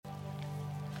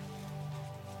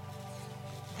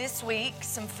This week,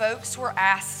 some folks were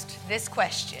asked this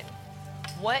question: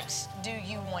 what do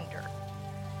you wonder?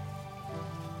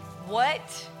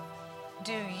 What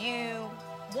do you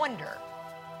wonder?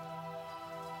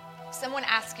 Someone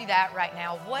asks you that right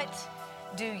now. What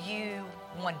do you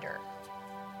wonder?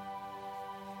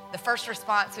 The first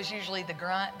response was usually the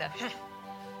grunt,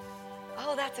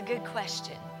 oh, that's a good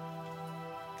question.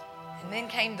 And then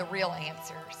came the real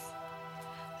answers.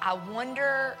 I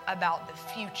wonder about the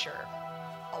future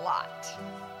a lot.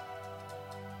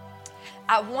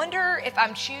 I wonder if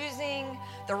I'm choosing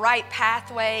the right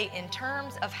pathway in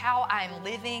terms of how I'm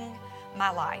living my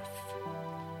life.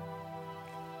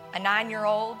 A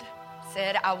 9-year-old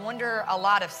said, I wonder a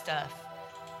lot of stuff,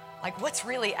 like what's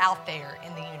really out there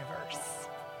in the universe.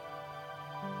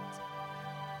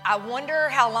 I wonder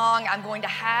how long I'm going to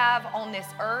have on this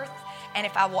earth and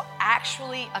if I will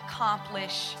actually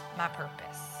accomplish my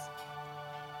purpose.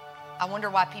 I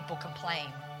wonder why people complain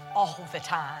all the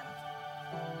time.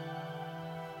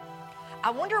 I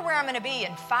wonder where I'm going to be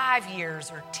in 5 years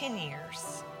or 10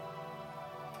 years.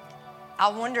 I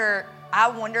wonder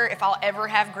if I'll ever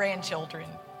have grandchildren.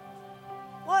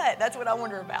 What? That's what I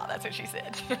wonder about. That's what she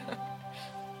said.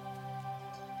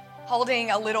 Holding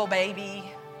a little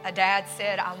baby, a dad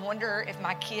said, I wonder if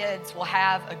my kids will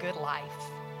have a good life.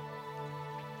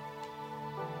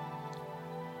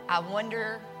 I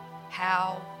wonder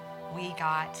how we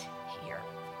got here.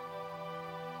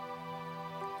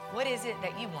 What is it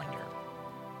that you wonder?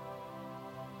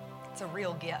 It's a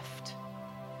real gift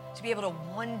to be able to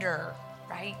wonder,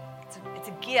 right? It's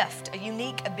a gift, a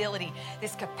unique ability,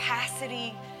 this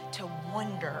capacity to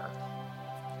wonder.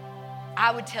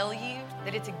 I would tell you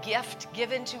that it's a gift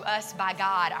given to us by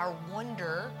God. Our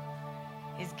wonder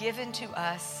is given to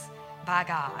us by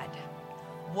God.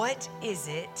 What is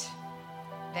it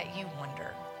that you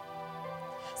wonder?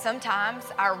 Sometimes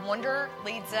our wonder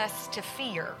leads us to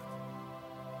fear.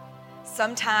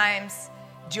 Sometimes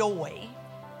joy.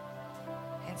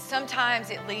 And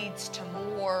sometimes it leads to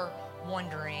more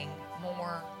wondering,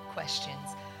 more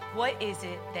questions. What is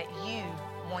it that you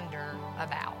wonder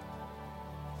about?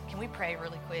 Can we pray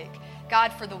really quick?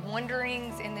 God, for the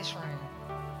wonderings in this room,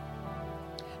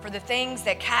 for the things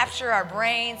that capture our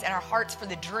brains and our hearts, for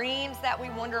the dreams that we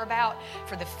wonder about,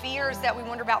 for the fears that we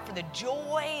wonder about, for the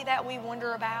joy that we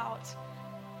wonder about,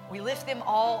 we lift them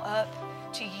all up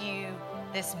to you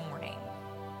this morning.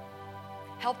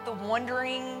 Help the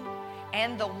wondering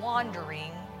and the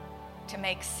wandering to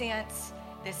make sense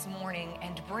this morning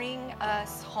and bring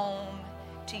us home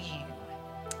to you.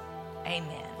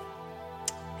 Amen.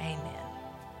 Amen.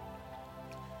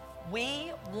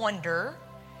 We wonder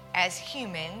as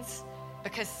humans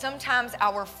because sometimes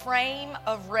our frame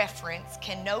of reference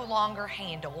can no longer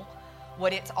handle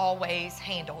what it's always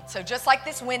handled. So just like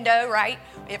this window, right?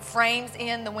 It frames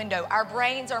in the window. Our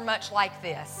brains are much like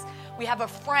this. We have a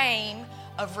frame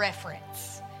of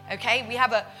reference. Okay, we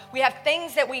have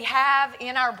things that we have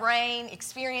in our brain,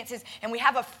 experiences, and we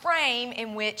have a frame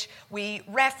in which we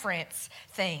reference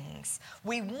things.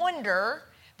 We wonder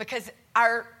because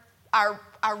our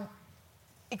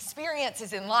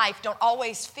experiences in life don't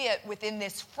always fit within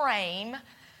this frame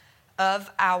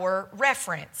of our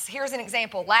reference. Here's an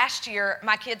example. Last year,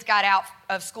 my kids got out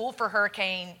of school for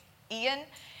Hurricane Ian,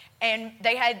 and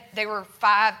they were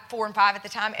 4 and 5 at the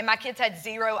time, and my kids had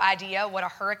zero idea what a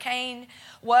hurricane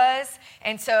was.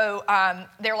 And so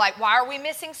they're like, why are we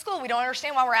missing school? We don't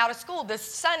understand why we're out of school. The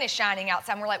sun is shining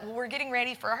outside. And we're like, well, we're getting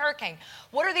ready for a hurricane.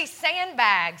 What are these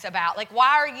sandbags about? Like,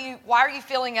 why are you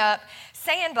filling up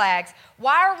sandbags?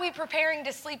 Why are we preparing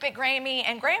to sleep at Grammy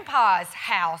and Grandpa's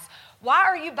house? Why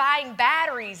are you buying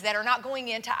batteries that are not going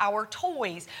into our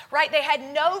toys? Right? They had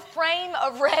no frame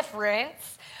of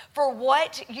reference for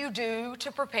what you do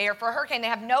to prepare for a hurricane. They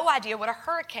have no idea what a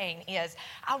hurricane is.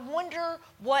 I wonder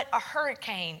what a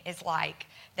hurricane is like,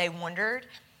 they wondered.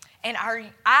 And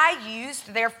I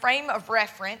used their frame of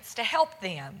reference to help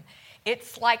them.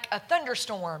 It's like a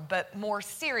thunderstorm, but more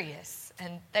serious.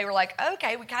 And they were like,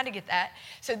 okay, we kind of get that.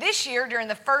 So this year, during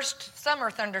the first summer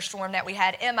thunderstorm that we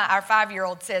had, Emma, our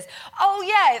 5-year-old, says, oh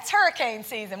yeah, it's hurricane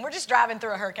season. We're just driving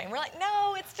through a hurricane. We're like,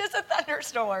 no, it's just a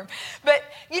thunderstorm. But,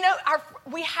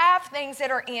 we have things that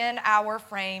are in our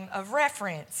frame of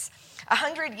reference.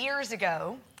 100 years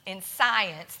ago, in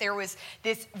science, there was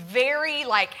this very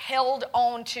held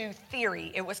on to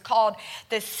theory. It was called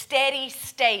the steady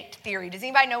state theory. Does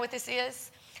anybody know what this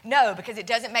is? No, because it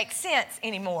doesn't make sense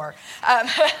anymore.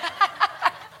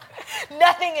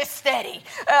 Nothing is steady.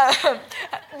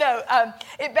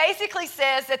 It basically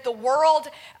says that the world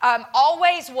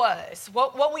always was.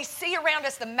 What we see around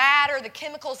us, the matter, the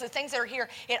chemicals, the things that are here,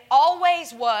 it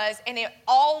always was and it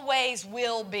always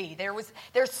will be.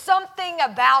 There's something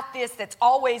about this that's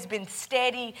always been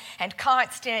steady and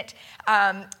constant,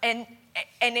 and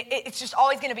it's just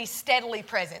always going to be steadily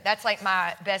present. That's like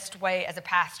my best way as a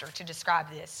pastor to describe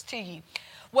this to you.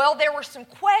 Well, there were some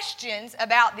questions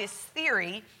about this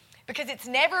theory because it's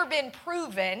never been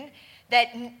proven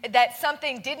that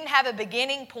something didn't have a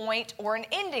beginning point or an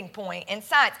ending point in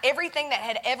science. Everything that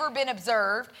had ever been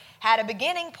observed had a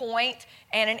beginning point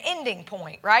and an ending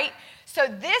point, right? So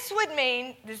this would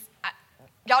mean,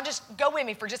 y'all just go with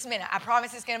me for just a minute. I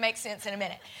promise it's going to make sense in a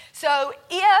minute. So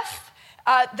if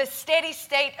the steady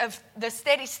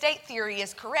state theory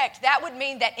is correct, that would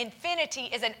mean that infinity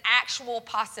is an actual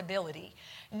possibility,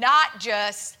 not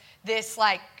just this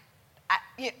like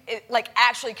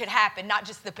actually could happen, not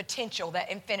just the potential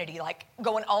that infinity, like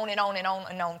going on and on and on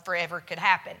and on forever could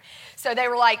happen. So they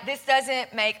were like, this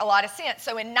doesn't make a lot of sense.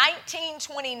 So in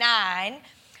 1929,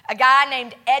 a guy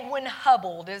named Edwin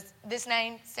Hubble, does this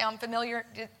name sound familiar?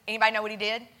 Anybody know what he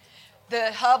did?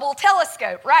 The Hubble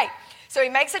telescope, right. So he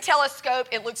makes a telescope,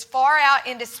 it looks far out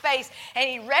into space, and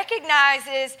he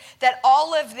recognizes that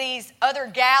all of these other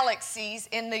galaxies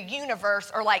in the universe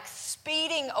are like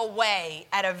speeding away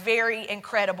at a very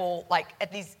incredible, like at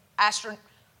these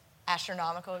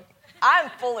astronomical, I'm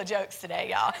full of jokes today,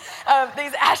 y'all.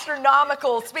 These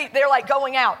astronomical speed, they're like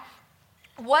going out.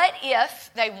 What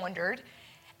if, they wondered,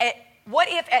 what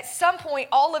if at some point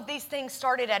all of these things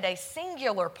started at a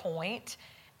singular point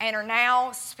and are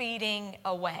now speeding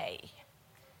away?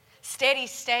 Steady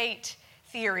state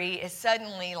theory is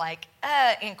suddenly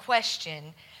in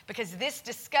question because this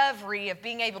discovery of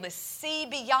being able to see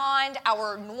beyond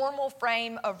our normal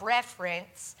frame of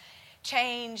reference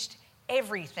changed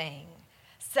everything.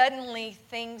 Suddenly,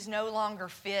 things no longer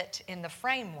fit in the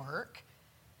framework,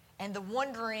 and the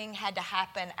wondering had to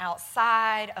happen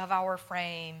outside of our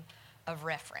frame of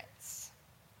reference.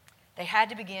 They had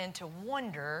to begin to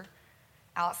wonder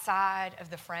outside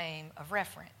of the frame of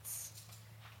reference.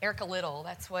 Erica Little,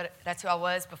 that's who I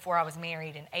was before I was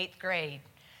married in 8th grade.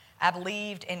 I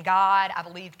believed in God. I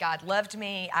believed God loved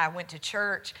me. I went to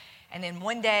church. And then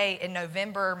one day in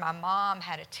November, my mom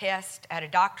had a test at a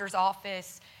doctor's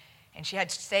office, and she had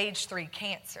stage 3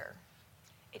 cancer.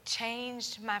 It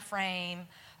changed my frame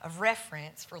of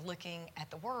reference for looking at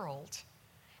the world.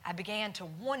 I began to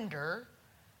wonder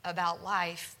about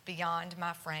life beyond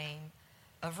my frame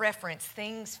of reference.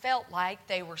 Things felt like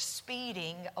they were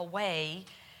speeding away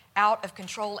out of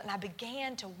control, and I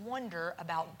began to wonder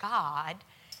about God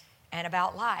and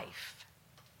about life.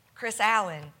 Chris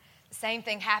Allen, the same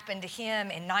thing happened to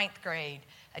him in 9th grade.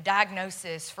 A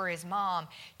diagnosis for his mom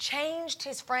changed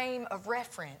his frame of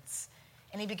reference,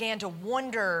 and he began to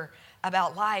wonder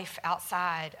about life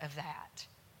outside of that.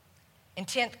 In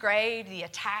 10th grade, the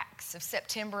attacks of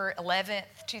September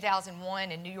 11th,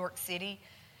 2001 in New York City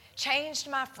changed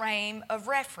my frame of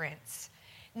reference.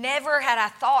 Never had I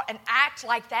thought an act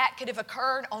like that could have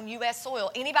occurred on U.S. soil.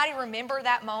 Anybody remember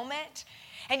that moment?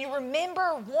 And you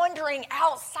remember wondering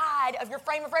outside of your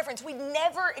frame of reference. We'd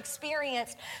never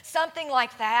experienced something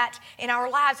like that in our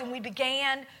lives, and we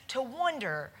began to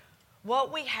wonder.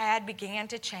 What we had began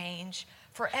to change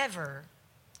forever.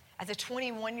 As a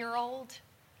 21-year-old,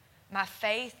 my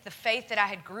faith, the faith that I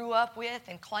had grew up with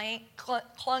and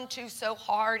clung to so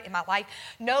hard in my life,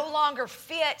 no longer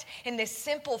fit in this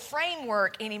simple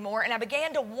framework anymore. And I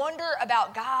began to wonder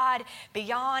about God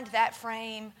beyond that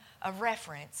frame of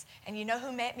reference. And you know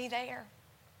who met me there?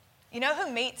 You know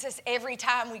who meets us every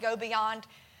time we go beyond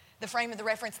the frame of the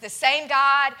reference? The same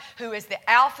God who is the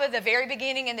Alpha, the very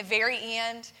beginning and the very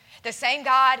end. The same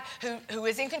God who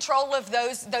is in control of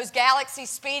those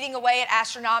galaxies speeding away at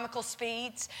astronomical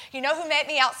speeds. You know who met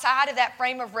me outside of that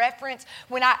frame of reference?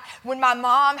 When my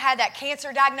mom had that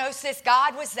cancer diagnosis,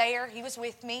 God was there. He was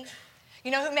with me.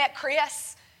 You know who met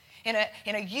Chris? In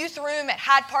a youth room at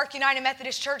Hyde Park United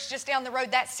Methodist Church just down the road.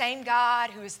 That same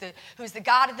God who is the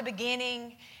God of the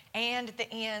beginning and the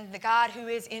end, the God who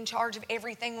is in charge of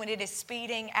everything when it is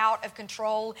speeding out of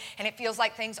control and it feels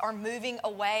like things are moving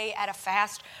away at a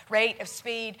fast rate of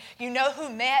speed. You know who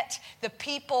met the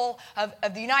people of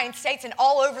the United States and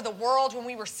all over the world when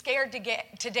we were scared to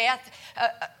get to death?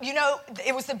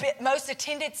 It was the most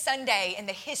attended Sunday in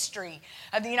the history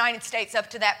of the United States up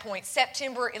to that point,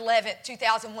 September 11th,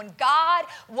 2001. God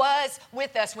was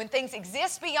with us. When things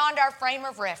exist beyond our frame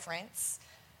of reference,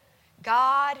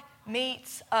 God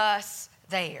meets us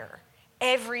there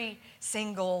every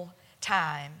single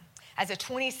time. as a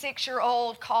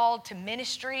 26-year-old called to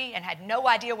ministry and had no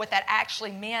idea what that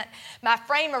actually meant. My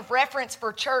frame of reference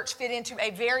for church fit into a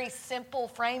very simple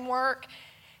framework,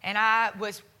 and I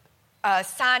was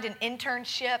assigned an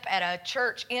internship at a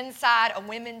church inside a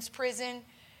women's prison.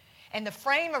 And the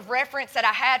frame of reference that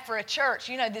I had for a church,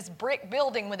 this brick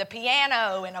building with a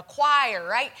piano and a choir,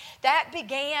 right? That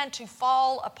began to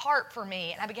fall apart for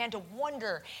me. And I began to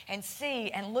wonder and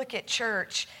see and look at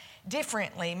church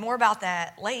differently. More about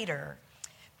that later.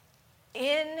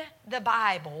 In the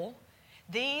Bible,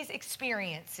 these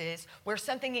experiences where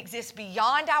something exists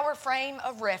beyond our frame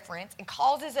of reference and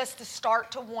causes us to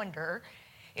start to wonder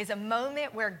is a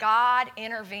moment where God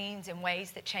intervenes in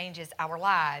ways that changes our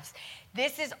lives.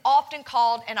 This is often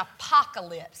called an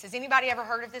apocalypse. Has anybody ever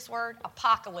heard of this word?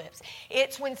 Apocalypse.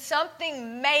 It's when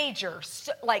something major,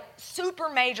 like super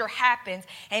major, happens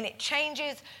and it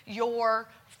changes your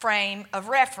frame of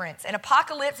reference. An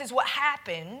apocalypse is what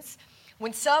happens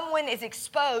when someone is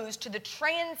exposed to the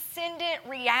transcendent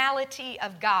reality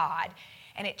of God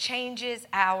and it changes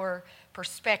our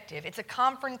perspective. It's a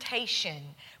confrontation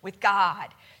with God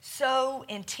so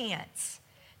intense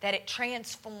that it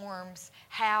transforms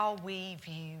how we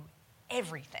view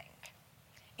everything.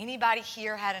 Anybody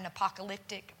here had an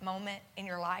apocalyptic moment in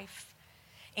your life?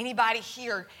 Anybody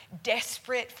here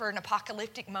desperate for an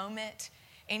apocalyptic moment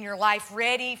in your life,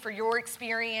 ready for your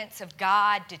experience of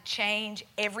God to change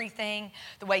everything,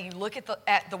 the way you look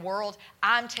at the world?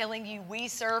 I'm telling you, we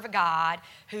serve a God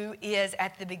who is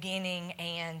at the beginning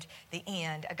and the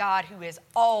end, a God who is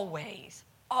always,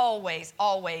 always,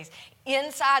 always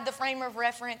inside the frame of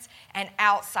reference and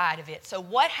outside of it. So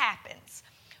what happens?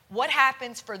 What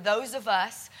happens for those of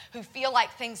us who feel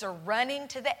like things are running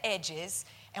to the edges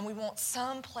and we want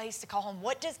some place to call home?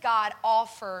 What does God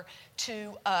offer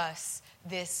to us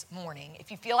this morning? If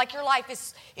you feel like your life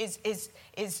is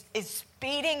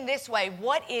speeding this way,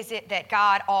 what is it that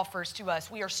God offers to us?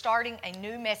 We are starting a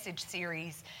new message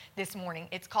series this morning.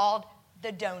 It's called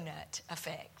The Donut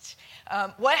Effect.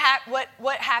 What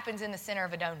happens in the center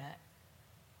of a donut?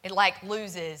 It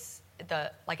loses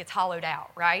it's hollowed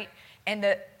out, right? And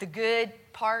the good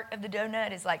part of the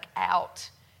donut is out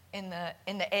in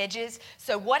the edges.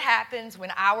 So what happens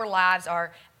when our lives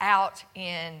are out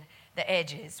in the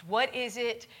edges? What is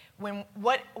it when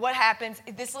what happens?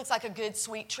 This looks like a good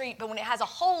sweet treat, but when it has a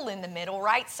hole in the middle,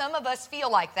 right? Some of us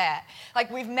feel like that. Like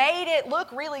we've made it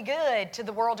look really good to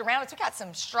the world around us. We've got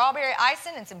some strawberry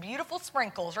icing and some beautiful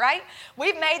sprinkles, right?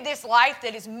 We've made this life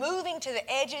that is moving to the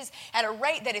edges at a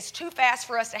rate that is too fast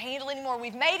for us to handle anymore.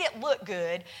 We've made it look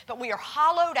good, but we are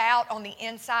hollowed out on the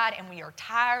inside and we are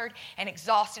tired and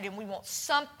exhausted and we want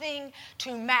something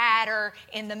to matter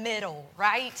in the middle,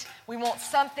 right? We want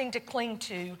something to cling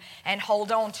to and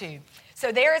hold on to.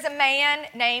 So there is a man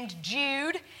named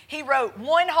Jude. He wrote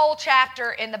one whole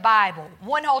chapter in the Bible,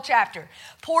 one whole chapter.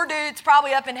 Poor dude's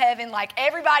probably up in heaven like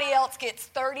everybody else gets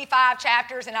 35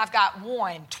 chapters and I've got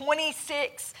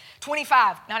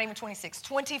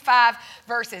 25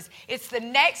 verses. It's the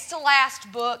next to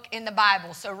last book in the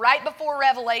Bible. So right before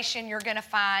Revelation, you're going to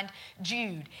find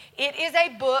Jude. It is a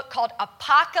book called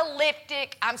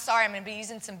apocalyptic. I'm sorry, I'm going to be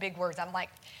using some big words. I'm like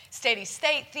steady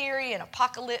state theory and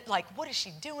apocalypse. What is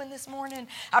she doing this morning?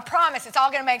 I promise it's all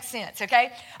going to make sense,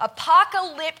 okay?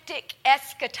 Apocalyptic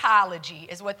eschatology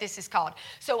is what this is called.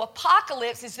 So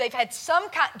apocalypse is Jude had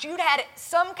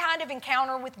some kind of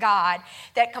encounter with God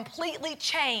that completely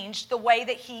changed the way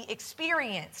that he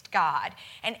experienced God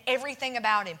and everything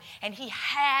about him. And he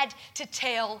had to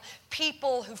tell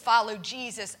people who followed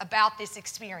Jesus about this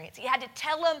experience. He had to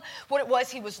tell them what it was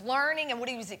he was learning and what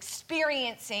he was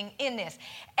experiencing in this.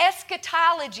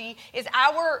 Eschatology is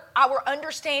our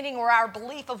understanding or our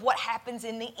belief of what happens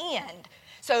in the end.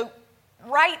 So,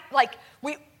 right,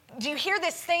 do you hear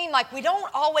this theme? We don't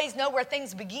always know where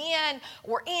things begin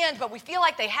or end, but we feel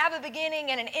like they have a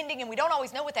beginning and an ending, and we don't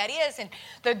always know what that is. And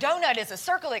the donut is a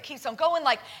circle that keeps on going.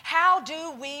 How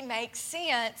do we make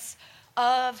sense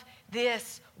of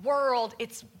this world?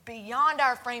 It's beyond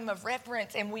our frame of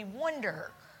reference, and we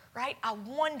wonder, right? I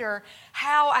wonder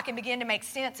how I can begin to make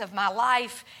sense of my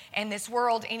life and this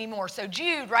world anymore. So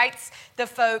Jude writes the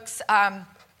folks,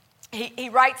 he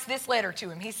writes this letter to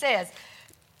him. He says,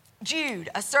 Jude,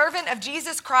 a servant of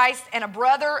Jesus Christ and a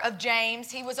brother of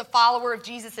James. He was a follower of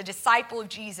Jesus, a disciple of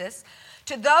Jesus.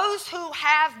 To those who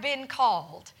have been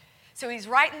called. So he's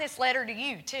writing this letter to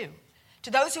you too.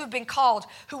 To those who have been called,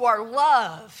 who are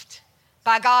loved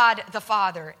by God the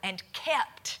Father and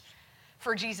kept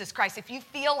for Jesus Christ. If you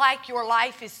feel like your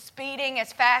life is speeding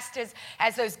as fast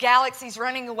as those galaxies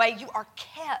running away, you are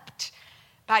kept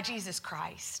by Jesus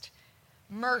Christ.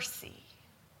 Mercy,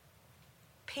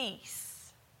 peace,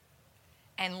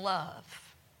 and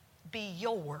love be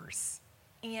yours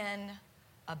in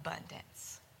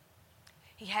abundance.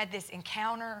 He had this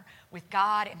encounter with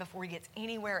God, and before he gets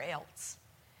anywhere else,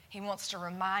 he wants to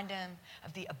remind him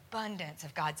of the abundance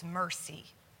of God's mercy,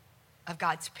 of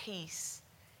God's peace,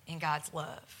 and God's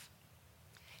love.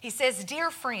 He says, "Dear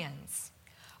friends,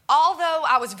 although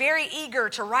I was very eager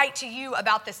to write to you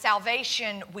about the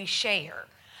salvation we share,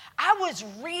 I was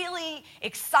really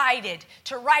excited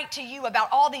to write to you about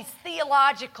all these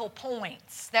theological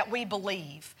points that we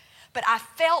believe, but I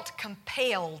felt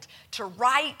compelled to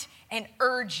write and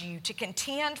urge you to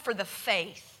contend for the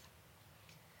faith,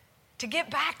 to get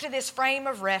back to this frame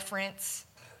of reference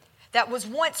that was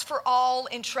once for all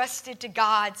entrusted to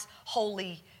God's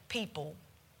holy people.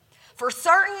 For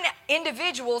certain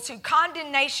individuals whose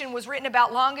condemnation was written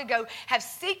about long ago have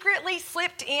secretly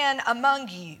slipped in among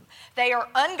you. They are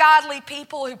ungodly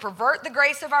people who pervert the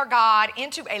grace of our God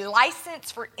into a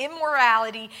license for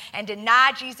immorality and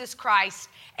deny Jesus Christ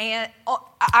and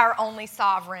our only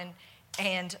sovereign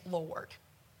and Lord."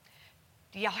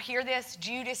 Do y'all hear this?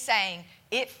 Jude is saying,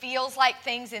 it feels like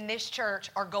things in this church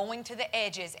are going to the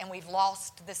edges and we've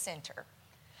lost the center.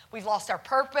 We've lost our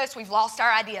purpose. We've lost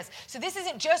our ideas. So this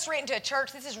isn't just written to a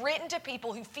church. This is written to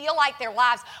people who feel like their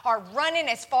lives are running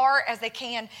as far as they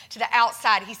can to the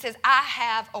outside. He says, "I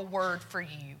have a word for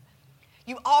you.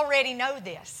 You already know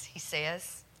this," he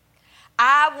says.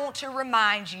 "I want to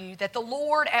remind you that the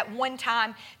Lord at one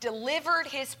time delivered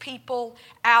his people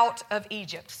out of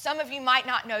Egypt." Some of you might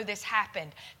not know this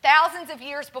happened. Thousands of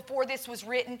years before this was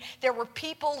written, there were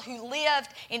people who lived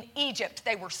in Egypt.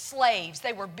 They were slaves.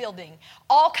 They were building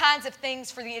all kinds of things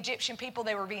for the Egyptian people.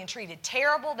 They were being treated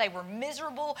terrible. They were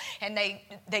miserable, and they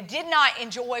did not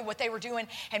enjoy what they were doing.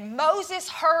 And Moses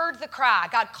heard the cry.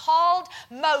 God called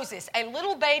Moses, a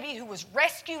little baby who was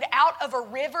rescued out of a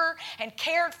river and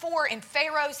cared for in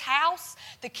Pharaoh's house,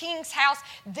 the king's house.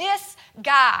 This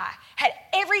guy had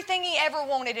everything he ever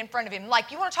wanted in front of him.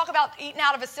 Like, you want to talk about eating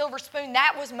out of a silver spoon?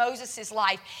 That was Moses'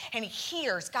 life. And he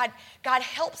hears, God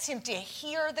helps him to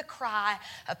hear the cry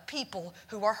of people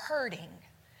who are hurting,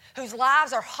 whose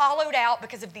lives are hollowed out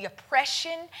because of the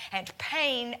oppression and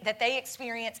pain that they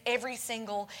experience every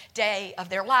single day of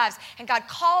their lives. And God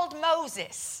called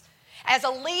Moses as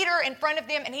a leader in front of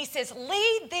them, and he says,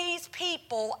 "Lead these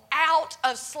people out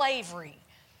of slavery,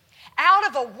 out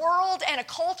of a world and a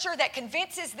culture that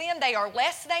convinces them they are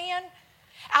less than,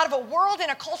 out of a world and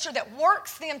a culture that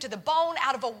works them to the bone,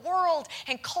 out of a world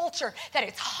and culture that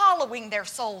is hollowing their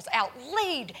souls out.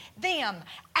 Lead them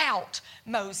out,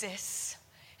 Moses."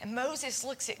 And Moses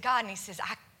looks at God and he says,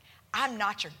 I'm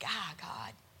not your guy,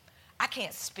 God. I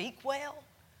can't speak well.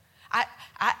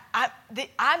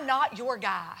 I'm not your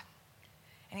guy.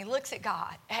 And he looks at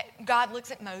God. God looks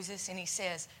at Moses and he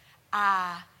says,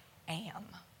 "I am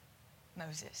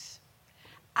Moses.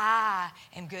 I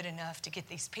am good enough to get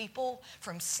these people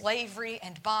from slavery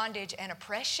and bondage and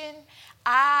oppression.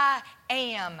 I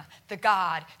am the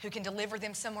God who can deliver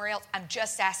them somewhere else. I'm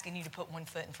just asking you to put one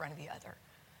foot in front of the other."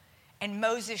 And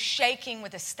Moses, shaking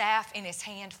with a staff in his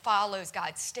hand, follows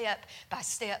God step by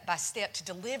step by step to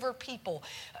deliver people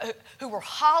who were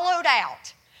hollowed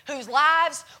out, whose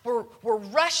lives were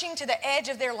rushing to the edge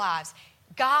of their lives.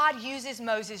 God uses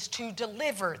Moses to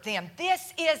deliver them.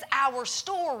 This is our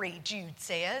story, Jude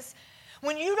says.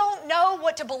 When you don't know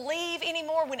what to believe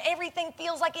anymore, when everything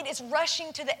feels like it is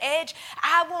rushing to the edge,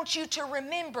 I want you to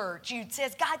remember, Jude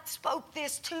says, God spoke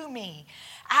this to me.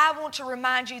 I want to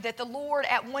remind you that the Lord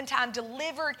at one time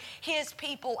delivered his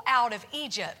people out of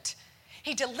Egypt.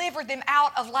 He delivered them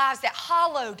out of lives that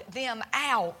hollowed them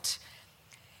out.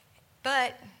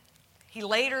 But he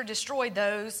later destroyed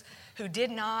those who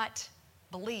did not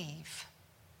believe.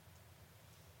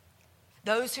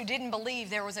 Those who didn't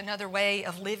believe there was another way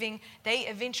of living, they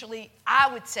eventually, I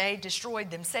would say,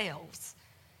 destroyed themselves.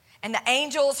 And the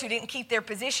angels who didn't keep their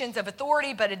positions of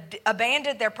authority but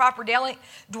abandoned their proper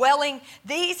dwelling,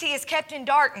 these he has kept in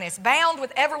darkness, bound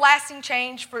with everlasting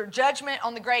change for judgment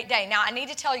on the great day. Now, I need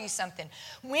to tell you something.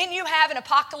 When you have an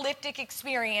apocalyptic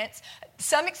experience,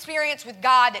 some experience with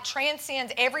God that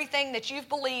transcends everything that you've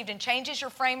believed and changes your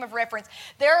frame of reference,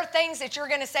 there are things that you're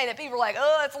going to say that people are like,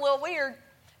 "Oh, that's a little weird.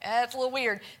 That's a little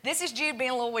weird." This is Jude being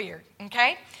a little weird,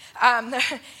 okay? In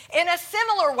a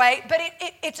similar way, but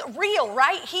it's real,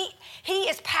 right? He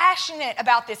is passionate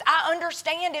about this. I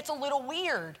understand it's a little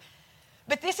weird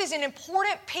But this is an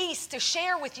important piece to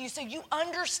share with you so you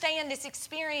understand this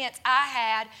experience I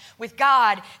had with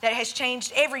God that has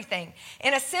changed everything.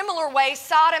 In a similar way,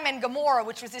 Sodom and Gomorrah,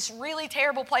 which was this really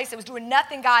terrible place that was doing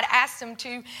nothing God asked them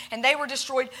to, and they were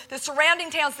destroyed. The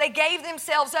surrounding towns, they gave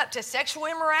themselves up to sexual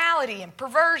immorality and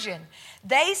perversion.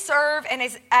 They serve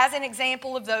as an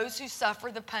example of those who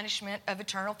suffer the punishment of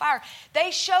eternal fire.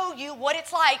 They show you what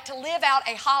it's like to live out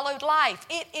a hallowed life.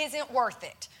 It isn't worth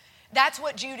it. That's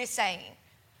what Jude is saying.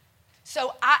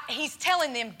 So he's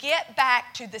telling them, get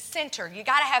back to the center. You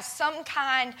got to have some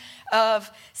kind of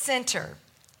center.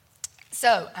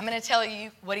 So I'm going to tell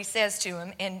you what he says to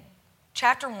him. In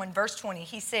chapter 1, verse 20,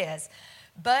 he says,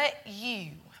 but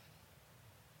you're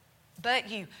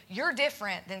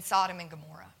different than Sodom and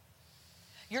Gomorrah.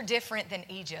 You're different than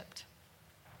Egypt.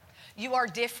 You are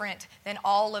different than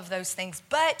all of those things.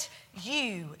 But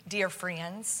you, dear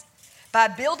friends, by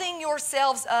building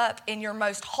yourselves up in your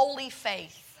most holy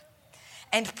faith,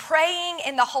 and praying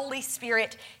in the Holy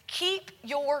Spirit, keep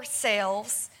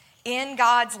yourselves in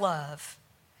God's love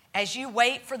as you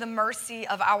wait for the mercy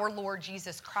of our Lord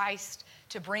Jesus Christ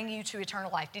to bring you to eternal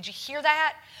life. Did you hear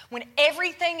that? When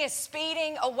everything is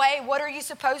speeding away, what are you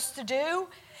supposed to do?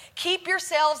 Keep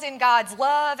yourselves in God's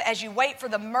love as you wait for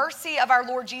the mercy of our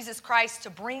Lord Jesus Christ to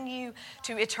bring you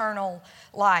to eternal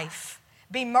life.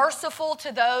 Be merciful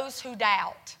to those who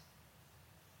doubt.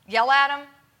 Yell at them.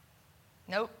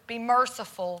 Nope. Be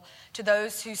merciful to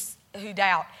those who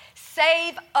doubt.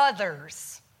 Save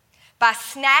others by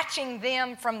snatching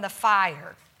them from the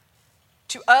fire.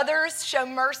 To others, show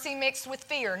mercy mixed with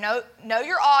fear. Know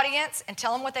your audience and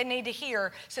tell them what they need to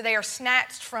hear so they are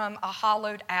snatched from a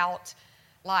hollowed out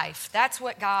life. That's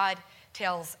what God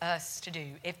tells us to do.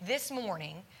 If this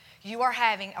morning you are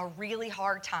having a really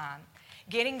hard time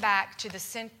getting back to the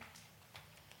center,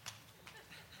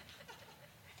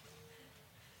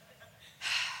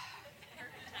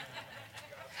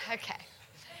 okay.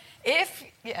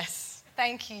 Yes,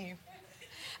 thank you.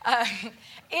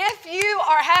 If you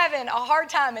are having a hard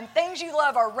time and things you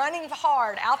love are running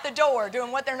hard out the door,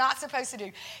 doing what they're not supposed to do,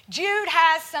 Jude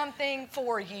has something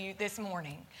for you this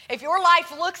morning. If your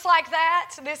life looks like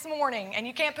that this morning and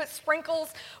you can't put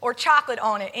sprinkles or chocolate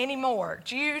on it anymore,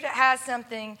 Jude has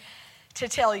something to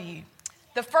tell you.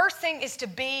 The first thing is to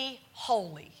be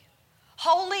holy.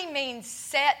 Holy means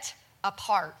set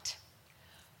apart.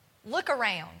 Look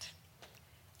around.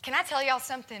 Can I tell y'all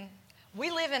something?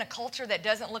 We live in a culture that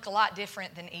doesn't look a lot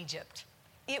different than Egypt.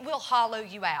 It will hollow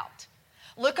you out.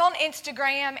 Look on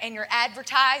Instagram and your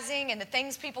advertising and the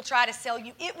things people try to sell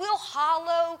you. It will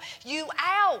hollow you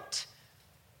out.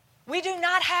 We do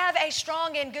not have a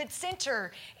strong and good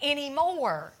center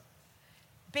anymore.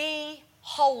 Be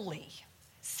holy.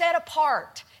 Set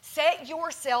apart. Set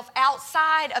yourself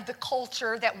outside of the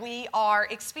culture that we are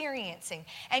experiencing.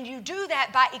 And you do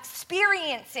that by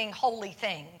experiencing holy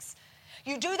things.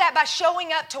 You do that by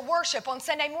showing up to worship on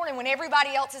Sunday morning when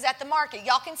everybody else is at the market.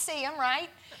 Y'all can see them, right?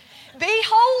 Be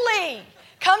holy.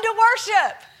 Come to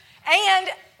worship. And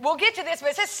we'll get to this,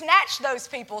 but it says snatch those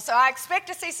people. So I expect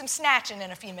to see some snatching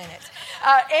in a few minutes.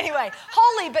 Anyway,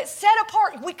 holy, but set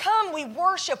apart. We come, we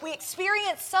worship, we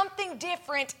experience something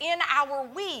different in our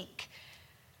week.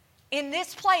 In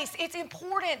this place, it's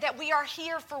important that we are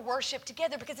here for worship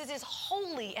together because it is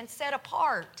holy and set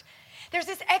apart. There's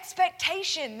this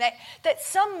expectation that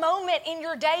some moment in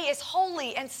your day is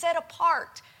holy and set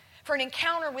apart for an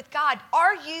encounter with God.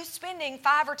 Are you spending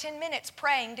 5 or 10 minutes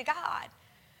praying to God?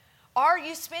 Are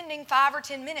you spending 5 or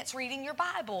 10 minutes reading your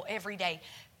Bible every day?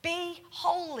 Be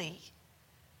holy.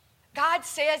 God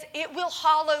says it will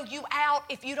hollow you out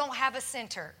if you don't have a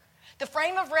center. The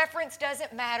frame of reference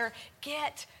doesn't matter.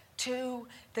 Get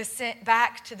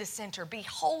back to the center. Be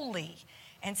holy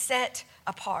and set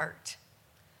apart.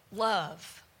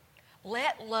 Love.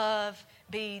 Let love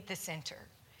be the center.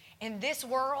 In this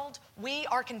world, we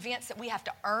are convinced that we have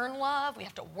to earn love. We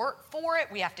have to work for it.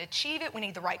 We have to achieve it. We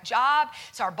need the right job.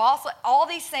 So our boss, all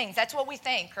these things, that's what we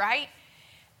think, right?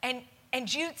 And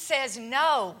Jude says,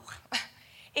 no.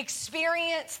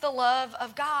 Experience the love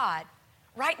of God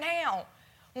right now.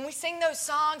 When we sing those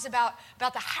songs about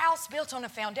the house built on a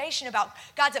foundation, about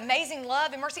God's amazing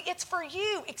love and mercy, it's for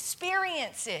you.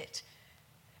 Experience it.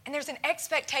 And there's an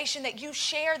expectation that you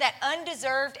share that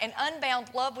undeserved and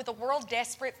unbound love with a world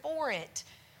desperate for it.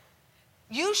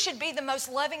 You should be the most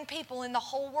loving people in the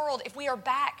whole world if we are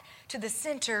back to the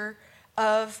center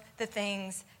of the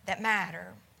things that matter.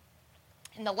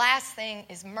 And the last thing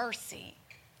is mercy.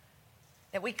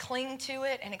 That we cling to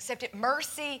it and accept it.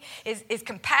 Mercy is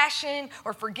compassion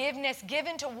or forgiveness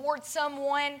given toward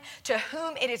someone to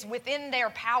whom it is within their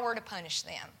power to punish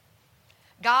them.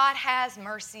 God has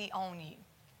mercy on you.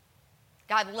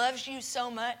 God loves you so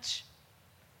much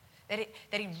that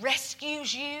He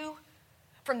rescues you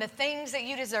from the things that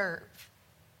you deserve.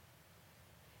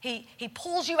 He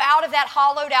pulls you out of that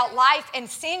hollowed out life and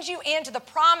sends you into the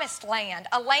promised land,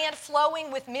 a land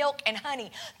flowing with milk and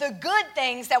honey, the good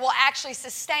things that will actually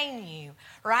sustain you,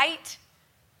 right?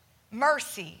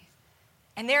 Mercy.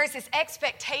 And there is this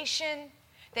expectation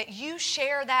that you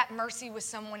share that mercy with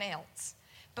someone else.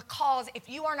 Because if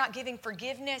you are not giving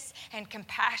forgiveness and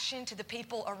compassion to the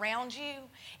people around you,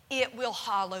 it will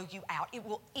hollow you out. It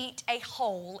will eat a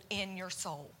hole in your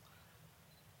soul.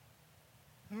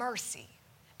 Mercy,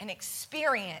 an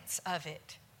experience of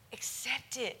it.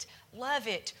 Accept it, love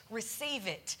it, receive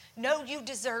it. Know you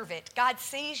deserve it. God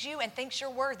sees you and thinks you're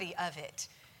worthy of it.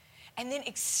 And then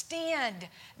extend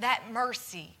that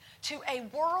mercy to a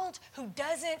world who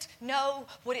doesn't know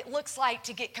what it looks like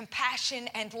to get compassion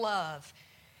and love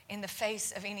in the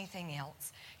face of anything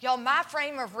else. Y'all, my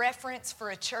frame of reference for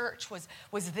a church was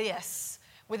this,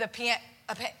 with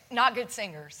not good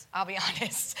singers, I'll be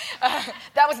honest.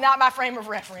 That was not my frame of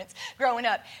reference growing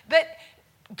up. But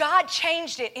God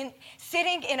changed it in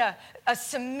sitting in a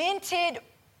cemented,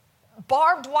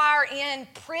 barbed wire in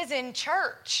prison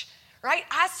church. Right?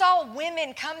 I saw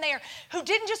women come there who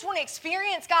didn't just want to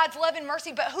experience God's love and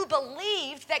mercy, but who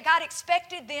believed that God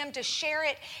expected them to share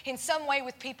it in some way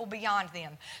with people beyond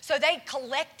them. So they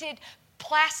collected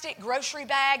plastic grocery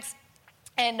bags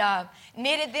and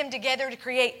knitted them together to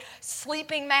create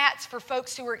sleeping mats for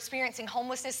folks who were experiencing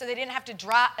homelessness, so they didn't have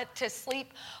to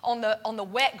sleep on the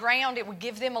wet ground. It would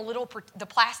give them the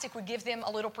plastic would give them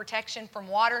a little protection from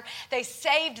water. They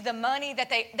saved the money that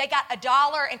they got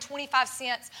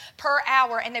 $1.25 per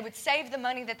hour, and they would save the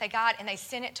money that they got and they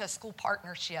sent it to a school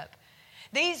partnership.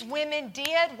 These women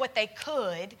did what they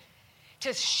could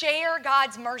to share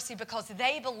God's mercy because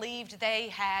they believed they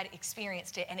had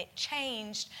experienced it, and it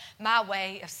changed my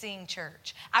way of seeing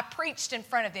church. I preached in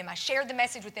front of them. I shared the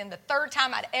message with them, the third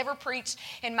time I'd ever preached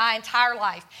in my entire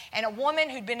life. And a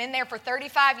woman who'd been in there for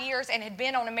 35 years and had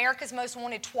been on America's Most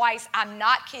Wanted twice, I'm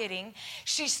not kidding,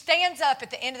 she stands up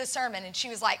at the end of the sermon and she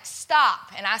was like,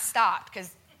 "Stop." And I stopped because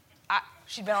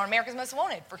she'd been on America's Most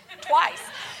Wanted for twice.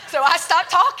 So I stopped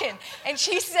talking. And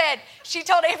she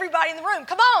told everybody in the room,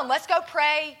 "Come on, let's go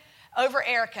pray over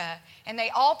Erica." And they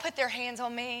all put their hands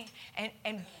on me.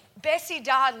 And Bessie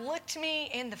Dodd looked me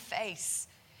in the face.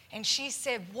 And she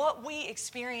said, "What we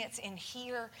experience in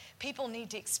here, people need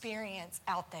to experience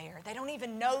out there. They don't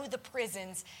even know the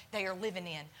prisons they are living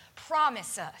in.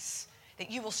 Promise us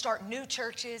that you will start new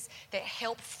churches that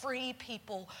help free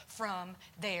people from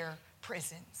their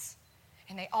prisons."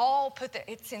 And they all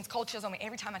it sends cold chills on me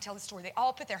every time I tell the story. They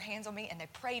all put their hands on me and they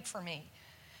prayed for me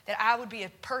that I would be a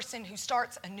person who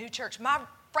starts a new church. My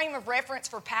frame of reference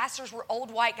for pastors were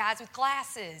old white guys with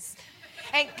glasses.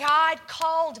 And God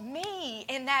called me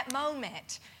in that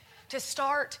moment to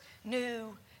start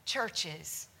new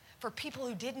churches for people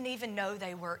who didn't even know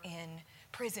they were in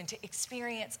prison, to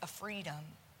experience a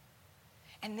freedom.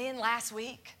 And then last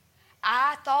week,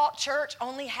 I thought church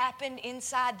only happened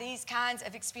inside these kinds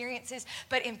of experiences,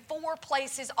 but in 4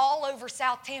 places all over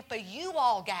South Tampa, you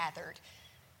all gathered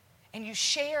and you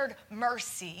shared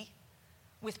mercy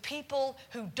with people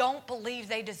who don't believe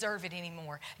they deserve it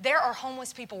anymore. There are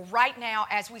homeless people right now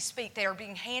as we speak. They are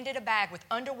being handed a bag with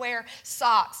underwear,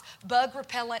 socks, bug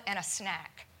repellent, and a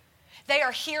snack. They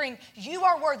are hearing, "You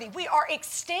are worthy." We are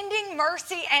extending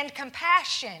mercy and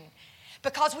compassion.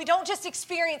 Because we don't just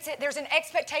experience it, there's an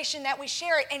expectation that we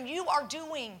share it, and you are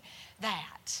doing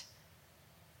that.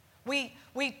 We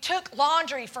took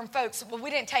laundry from folks. Well,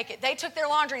 we didn't take it. They took their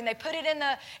laundry and they put it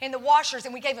in the washers,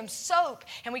 and we gave them soap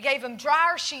and we gave them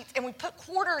dryer sheets, and we put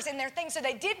quarters in their things so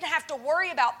they didn't have to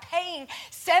worry about paying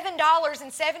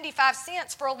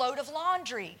 $7.75 for a load of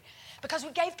laundry. Because we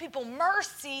gave people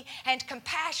mercy and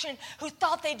compassion who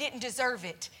thought they didn't deserve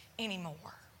it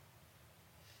anymore.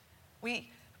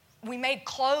 We made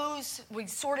clothes, we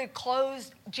sorted clothes,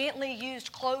 gently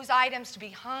used clothes items to be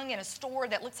hung in a store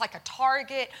that looks like a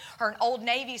Target or an Old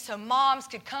Navy so moms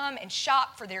could come and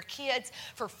shop for their kids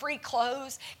for free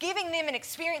clothes, giving them an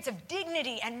experience of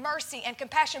dignity and mercy and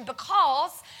compassion,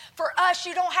 because for us,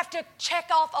 you don't have to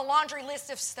check off a laundry list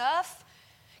of stuff.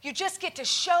 You just get to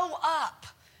show up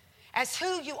as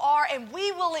who you are, and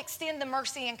we will extend the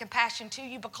mercy and compassion to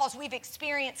you because we've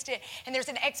experienced it, and there's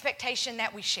an expectation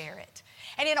that we share it.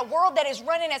 And in a world that is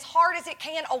running as hard as it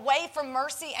can away from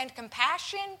mercy and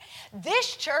compassion,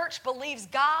 this church believes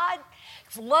God's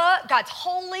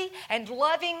holy and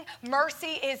loving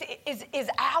mercy is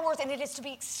ours, and it is to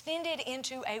be extended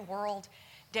into a world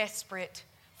desperate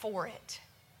for it.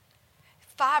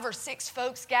 5 or 6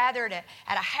 folks gathered at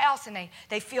a house, and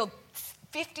they filled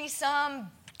 50-some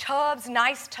tubs,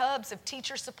 nice tubs of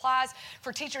teacher supplies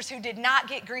for teachers who did not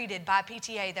get greeted by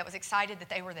PTA that was excited that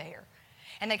they were there.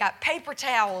 And they got paper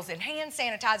towels and hand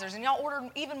sanitizers, and y'all ordered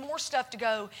even more stuff to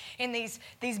go in these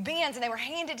bins, and they were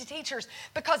handed to teachers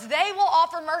because they will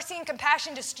offer mercy and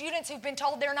compassion to students who've been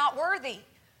told they're not worthy.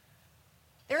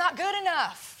 They're not good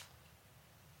enough.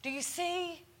 Do you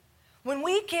see? When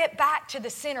we get back to the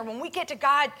center, when we get to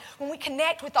God, when we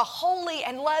connect with the holy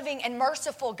and loving and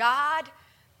merciful God,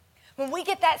 when we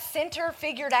get that center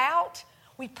figured out,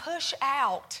 we push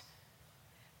out.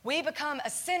 We become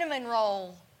a cinnamon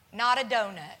roll, not a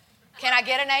donut. Can I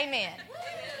get an amen?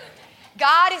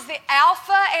 God is the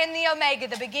Alpha and the Omega,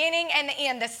 the beginning and the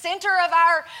end. The center of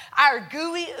our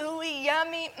gooey, ooey,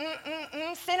 yummy,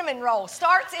 cinnamon roll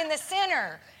starts in the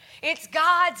center. It's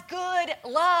God's good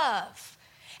love.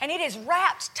 And it is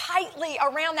wrapped tightly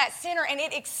around that center, and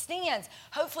it extends,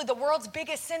 hopefully the world's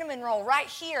biggest cinnamon roll right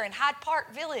here in Hyde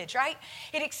Park Village, right?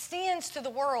 It extends to the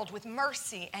world with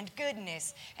mercy and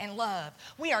goodness and love.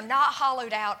 We are not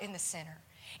hollowed out in the center.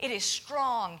 It is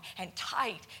strong and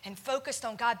tight and focused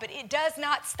on God, but it does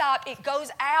not stop. It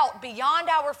goes out beyond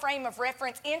our frame of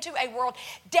reference into a world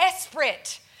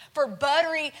desperate for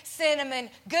buttery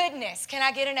cinnamon goodness. Can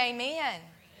I get an amen?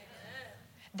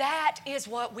 That is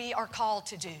what we are called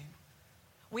to do.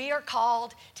 We are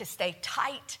called to stay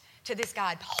tight to this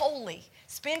God, holy.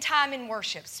 Spend time in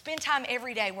worship. Spend time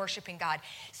every day worshiping God.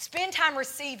 Spend time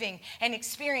receiving and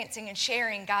experiencing and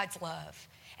sharing God's love.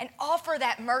 And offer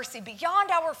that mercy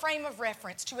beyond our frame of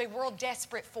reference to a world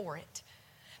desperate for it.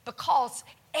 Because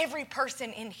every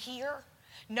person in here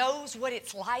knows what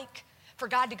it's like for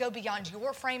God to go beyond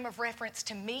your frame of reference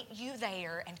to meet you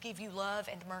there and give you love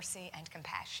and mercy and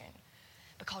compassion.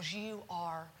 Because you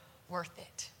are worth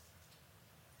it.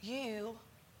 You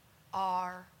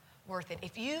are worth it.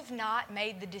 If you've not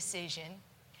made the decision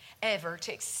ever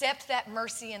to accept that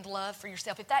mercy and love for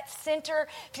yourself, if that center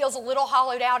feels a little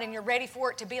hollowed out and you're ready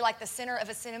for it to be like the center of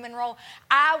a cinnamon roll,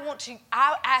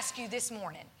 I'll ask you this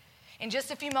morning. In just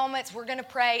a few moments, we're going to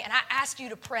pray, and I ask you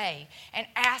to pray and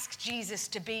ask Jesus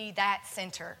to be that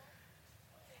center.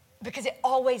 Because it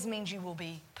always means you will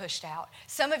be pushed out.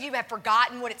 Some of you have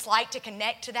forgotten what it's like to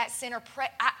connect to that center.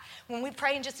 When we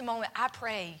pray in just a moment, I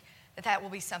pray that will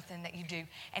be something that you do.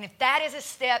 And if that is a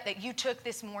step that you took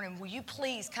this morning, will you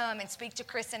please come and speak to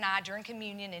Chris and I during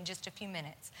communion in just a few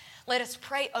minutes? Let us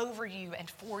pray over you and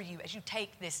for you as you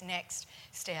take this next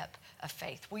step of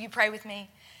faith. Will you pray with me?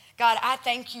 God, I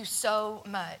thank you so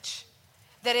much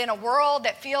that in a world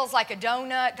that feels like a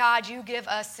donut, God, you give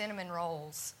us cinnamon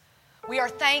rolls. We are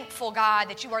thankful, God,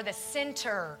 that you are the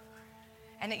center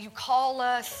and that you call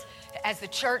us as the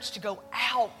church to go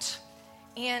out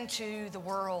into the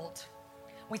world.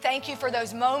 We thank you for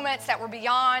those moments that were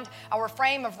beyond our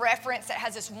frame of reference that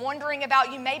has us wondering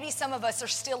about you. Maybe some of us are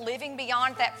still living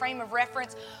beyond that frame of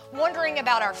reference, wondering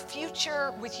about our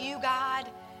future with you, God.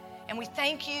 And we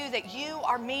thank you that you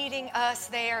are meeting us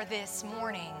there this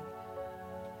morning.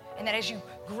 And that as you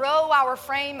grow our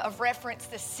frame of reference,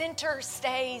 the center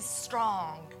stays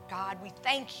strong. God, we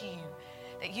thank you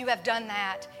that you have done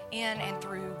that in and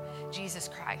through Jesus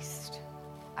Christ.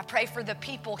 I pray for the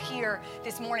people here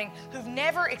this morning who've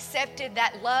never accepted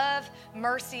that love,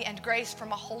 mercy, and grace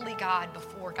from a holy God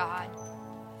before God.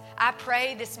 I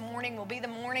pray this morning will be the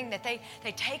morning that they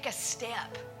take a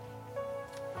step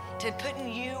to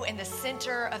putting you in the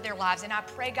center of their lives. And I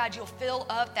pray, God, you'll fill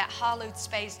up that hollowed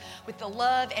space with the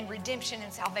love and redemption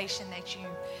and salvation that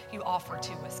you offer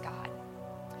to us, God.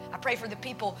 I pray for the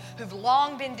people who've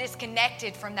long been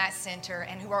disconnected from that center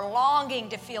and who are longing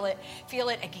to feel it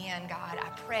again, God. I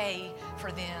pray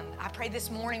for them. I pray this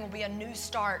morning will be a new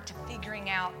start to figuring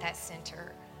out that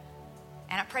center.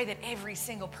 And I pray that every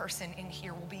single person in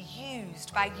here will be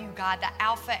used by you, God, the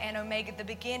Alpha and Omega, the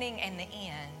beginning and the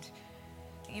end.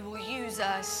 You will use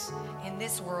us in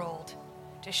this world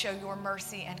to show your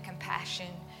mercy and compassion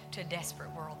to a desperate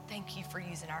world. Thank you for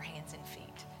using our hands and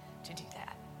feet to do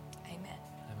that.